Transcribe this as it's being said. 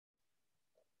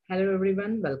Hello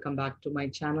everyone, welcome back to my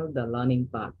channel, The Learning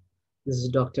Path. This is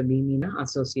Dr. B. Meena,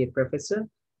 Associate Professor,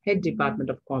 Head Department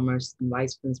of Commerce and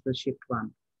Vice Principal Shift 1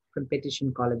 from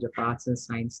Petition College of Arts and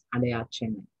Science, Adayar,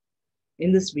 Chennai.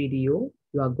 In this video,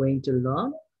 you are going to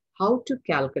learn how to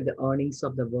calculate the earnings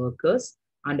of the workers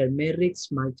under Merrick's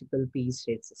multiple piece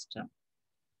rate system.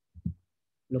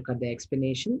 Look at the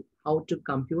explanation, how to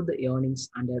compute the earnings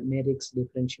under Merrick's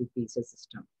differential piece rate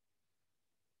system.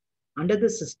 Under the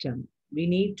system, we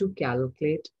need to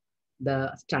calculate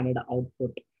the standard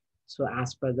output. So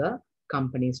as per the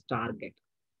company's target.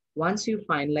 Once you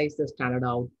finalize the standard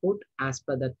output as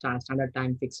per the standard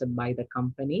time fixed by the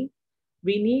company,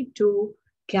 we need to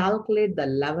calculate the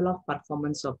level of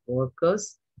performance of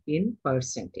workers in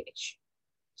percentage.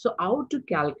 So how to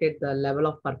calculate the level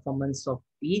of performance of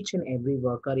each and every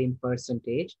worker in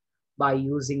percentage by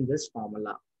using this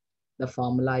formula. The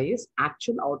formula is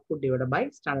actual output divided by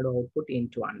standard output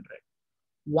into 100.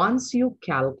 Once you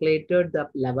calculated the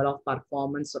level of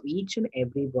performance of each and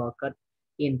every worker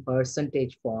in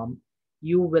percentage form,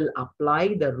 you will apply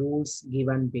the rules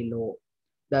given below.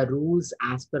 The rules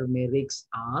as per Merrick's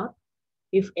are,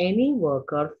 if any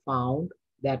worker found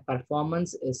that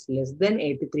performance is less than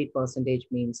 83%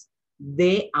 means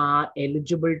they are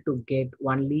eligible to get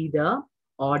only the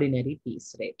ordinary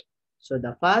piece rate. So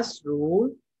the first rule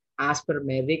as per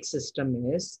Merrick's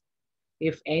system is,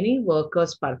 if any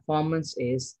worker's performance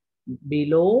is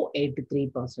below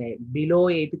 83%, below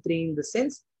 83 in the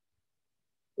sense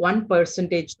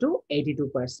 1% to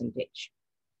 82%.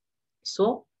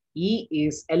 So he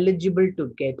is eligible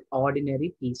to get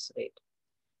ordinary piece rate.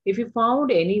 If you found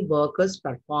any worker's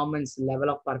performance, level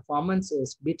of performance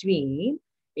is between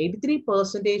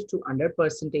 83% to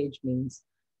 100% means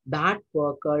that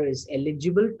worker is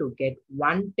eligible to get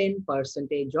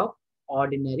 110% of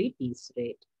ordinary piece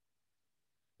rate.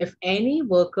 If any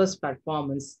worker's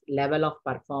performance, level of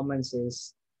performance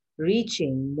is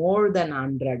reaching more than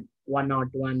 100,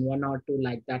 101, 102,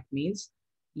 like that means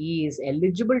he is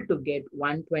eligible to get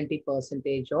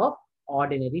 120% of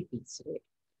ordinary piece rate.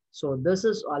 So this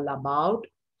is all about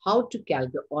how to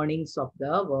calculate earnings of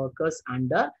the workers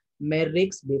under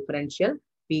Merrick's differential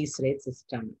piece rate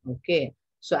system. Okay.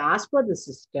 So as per the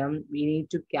system, we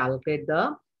need to calculate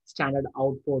the standard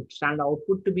output. Standard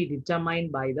output to be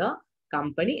determined by the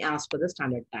company as per the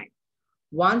standard time.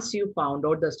 Once you found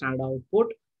out the standard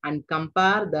output and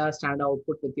compare the standard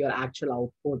output with your actual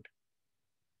output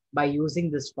by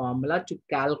using this formula to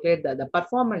calculate the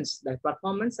performance. The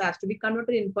performance has to be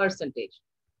converted in percentage.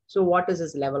 So what is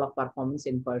this level of performance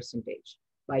in percentage?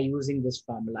 By using this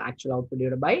formula, actual output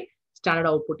divided by standard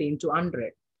output into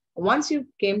 100. Once you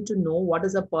came to know what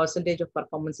is the percentage of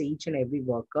performance each and every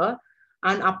worker,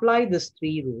 and apply these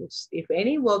three rules. If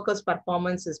any worker's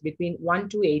performance is between 1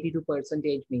 to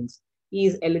 82% means he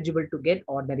is eligible to get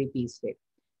ordinary piece rate.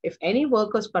 If any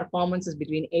worker's performance is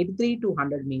between 83 to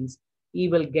 100 means he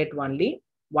will get only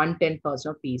 110%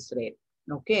 of piece rate.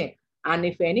 Okay. And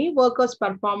if any worker's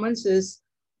performance is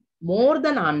more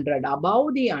than 100,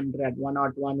 above the 100,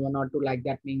 101, 102, like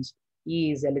that means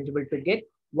he is eligible to get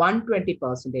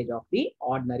 120% of the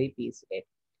ordinary piece rate.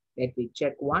 Let me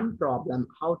check one problem,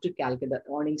 how to calculate the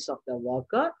earnings of the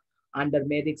worker under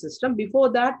Merrick system.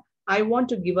 Before that, I want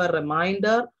to give a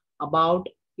reminder about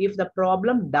if the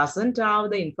problem doesn't have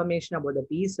the information about the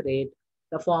piece rate,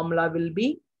 the formula will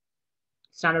be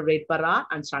standard rate per hour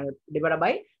and standard divided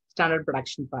by standard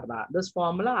production per hour. This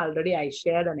formula already I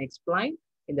shared and explained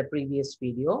in the previous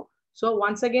video. So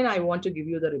once again, I want to give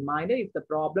you the reminder, if the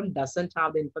problem doesn't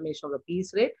have the information of the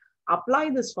piece rate, apply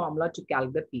this formula to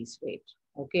calculate the piece rate.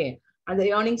 Okay. And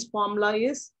the earnings formula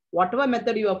is whatever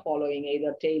method you are following,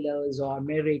 either Taylor's or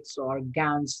Merrick's or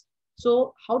Gans.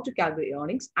 So how to calculate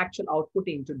earnings, actual output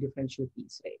into differential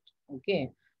piece rate. Okay.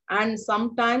 And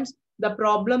sometimes the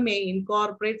problem may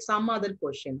incorporate some other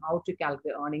question, how to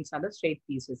calculate earnings under straight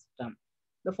piece system.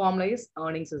 The formula is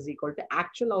earnings is equal to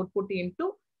actual output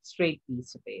into straight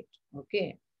piece rate.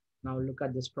 Okay. Now look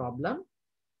at this problem.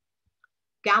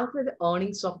 Calculate the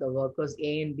earnings of the workers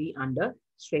A and B under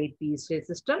straight piece rate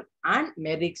system and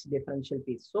Merrick's differential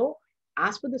piece. So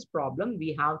as for this problem,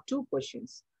 we have two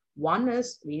questions. One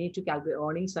is we need to calculate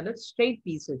earnings under straight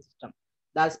piece rate system.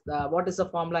 That's what is the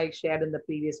formula I shared in the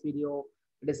previous video.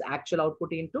 It is actual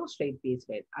output into straight piece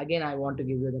rate. Again, I want to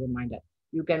give you the reminder.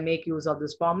 You can make use of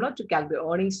this formula to calculate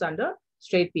earnings under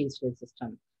straight piece rate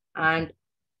system. And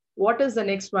what is the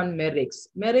next one? Merrick's.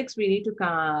 Merrick's, we need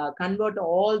to convert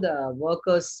all the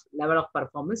workers' level of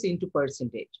performance into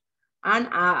percentage. And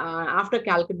after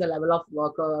calculate the level of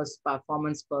workers'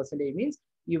 performance percentage means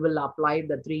you will apply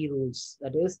the three rules.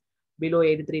 That is, Below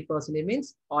 83%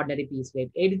 means ordinary piece rate.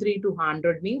 83 to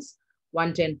 100 means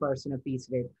 110% of piece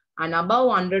rate. And above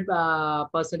 100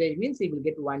 percentage means he will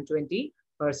get 120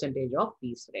 percentage of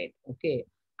piece rate. Okay.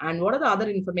 And what are the other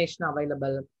information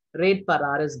available? Rate per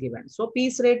hour is given. So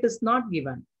piece rate is not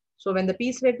given. So when the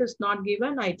piece rate is not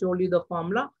given, I told you the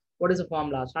formula. What is the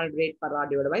formula? Standard rate per hour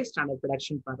divided by standard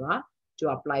production per hour to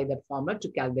apply that formula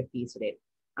to calculate piece rate.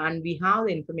 And we have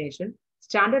the information.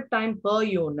 Standard time per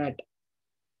unit,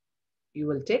 you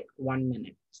will take 1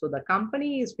 minute. So the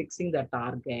company is fixing the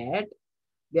target.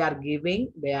 They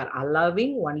are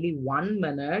allowing only 1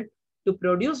 minute to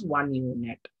produce 1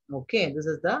 unit. Okay, this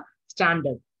is the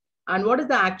standard. And what is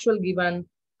the actual given?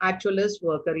 Actual is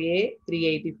worker A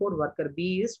 384, worker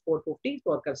B is 450,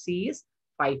 worker C is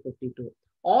 552.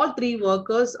 All three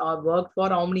workers are worked for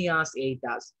how many hours? 8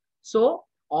 hours. So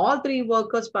all three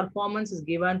workers' performance is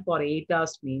given for 8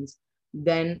 hours means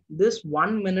then this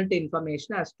 1 minute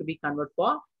information has to be converted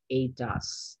for 8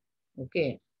 hours.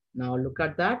 Okay, now look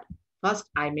at that. First,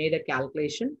 I made a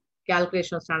calculation.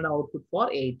 Calculation of standard output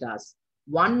for 8 hours.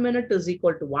 1 minute is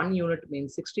equal to 1 unit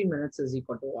means 60 minutes is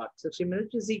equal to what? 60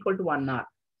 minutes is equal to 1 hour.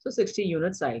 So 60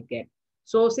 units I'll get.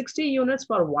 So 60 units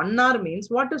for 1 hour means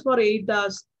what is for 8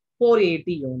 hours?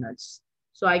 480 units.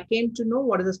 So I came to know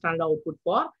what is the standard output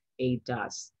for 8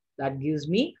 hours. That gives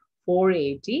me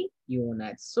 480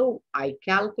 units. So I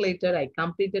completed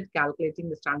calculating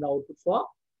the standard output for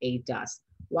 8 hours.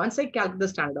 Once I calculate the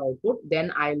standard output,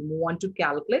 then I'll move on to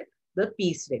calculate the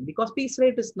piece rate. Because piece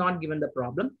rate is not given the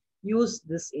problem, use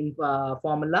this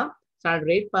formula, standard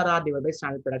rate per hour divided by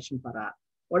standard production per hour.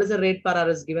 What is the rate per hour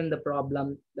is given the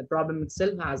problem? The problem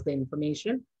itself has the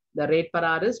information. The rate per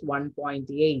hour is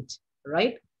 1.8,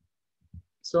 right?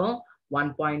 So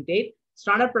 1.8.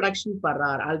 Standard production per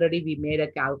hour. Already we made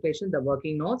a calculation, the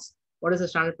working notes. What is the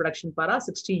standard production per hour?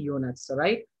 60 units,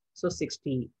 right? So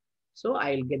 60. So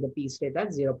I will get the piece rate at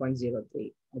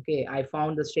 0.03. Okay, I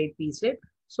found the straight piece rate.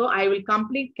 So I will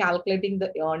complete calculating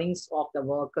the earnings of the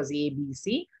workers A, B,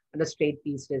 C under straight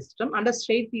piece rate system. Under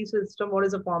straight piece rate system, what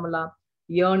is the formula?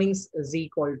 Earnings is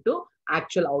equal to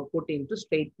actual output into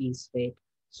straight piece rate.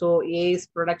 So A is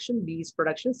production, B is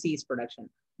production, C is production.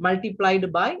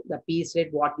 Multiplied by the piece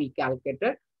rate what we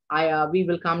calculated. We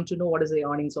will come to know what is the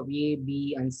earnings of A,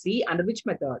 B, and C under which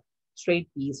method? Straight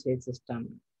piece rate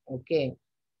system. Okay.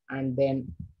 And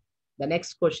then the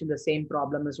next question, the same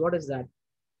problem is what is that?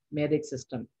 Merrick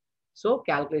system. So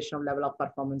calculation of level of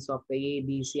performance of the A,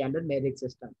 B, C under Merrick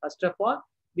system. First of all,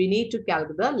 we need to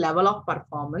calculate the level of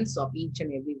performance of each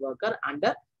and every worker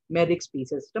under Merrick's piece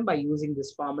system by using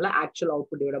this formula, actual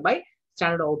output divided by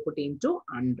standard output into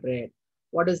 100.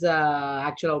 What is the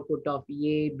actual output of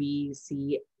A, B,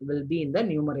 C will be in the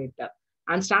numerator.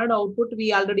 And standard output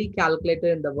we already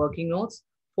calculated in the working notes,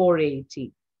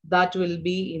 480. That will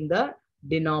be in the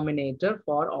denominator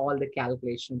for all the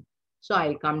calculation. So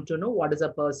I'll come to know what is a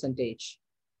percentage.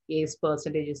 A's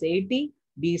percentage is 80,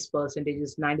 B's percentage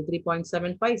is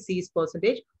 93.75, C's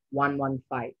percentage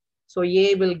 115. So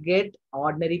A will get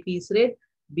ordinary piece rate,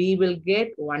 B will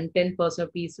get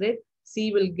 110% piece rate,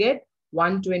 C will get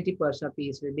 120%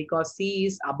 piece rate because C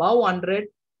is above 100,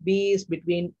 B is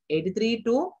between 83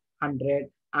 to 100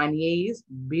 and A is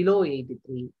below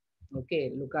 83.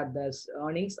 Okay, look at this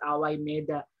earnings, how I made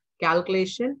the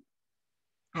calculation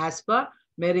as per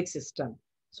Merrick system.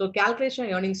 So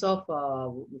calculation earnings of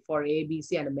for A, B,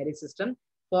 C and Merrick system.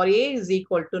 For A is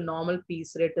equal to normal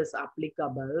piece rate is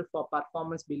applicable for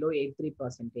performance below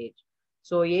 83%.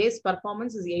 So A's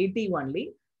performance is 80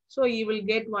 only. So he will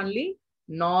get only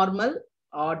normal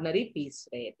ordinary piece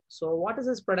rate. So what is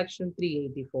his production?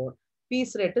 384.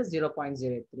 Piece rate is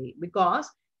 0.03 because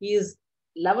his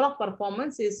level of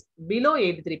performance is below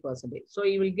 83%. So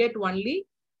he will get only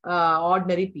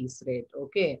ordinary piece rate.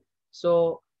 Okay.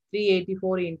 So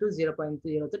 384 into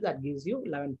 0.03, that gives you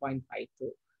 11.52.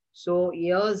 So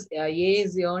here's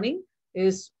A's earning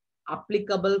is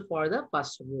applicable for the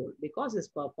first rule because his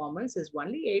performance is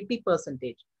only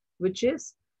 80%, which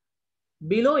is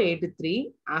below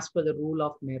 83 as per the rule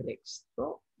of Merrick's.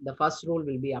 So the first rule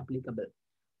will be applicable.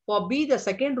 For B, the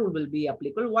second rule will be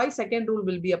applicable. Why second rule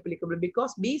will be applicable?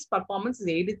 Because B's performance is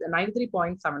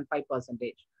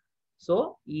 93.75%.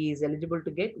 So he is eligible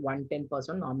to get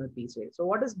 110% normal piece rate. So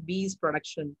what is B's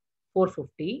production?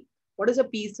 450. What is a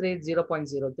piece rate?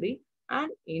 0.03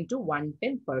 and into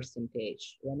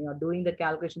 110%. When you are doing the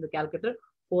calculation, the calculator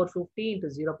 450 into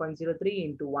 0.03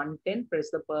 into 110, press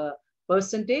the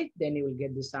percentage, then you will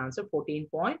get this answer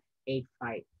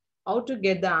 14.85. How to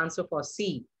get the answer for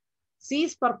C?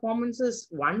 C's performance is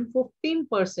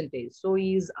 115%. So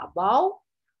he is above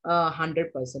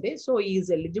 100%. So he is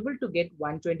eligible to get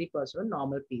 120%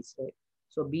 normal piece rate.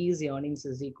 So B's earnings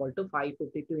is equal to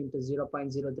 552 into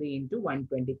 0.03 into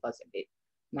 120%,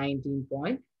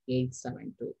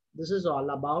 19.872. This is all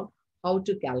about how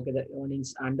to calculate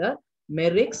earnings under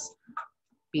Merrick's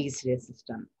piece rate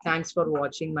system. Thanks for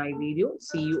watching my video.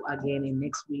 See you again in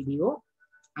next video.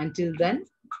 Until then,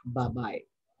 bye-bye.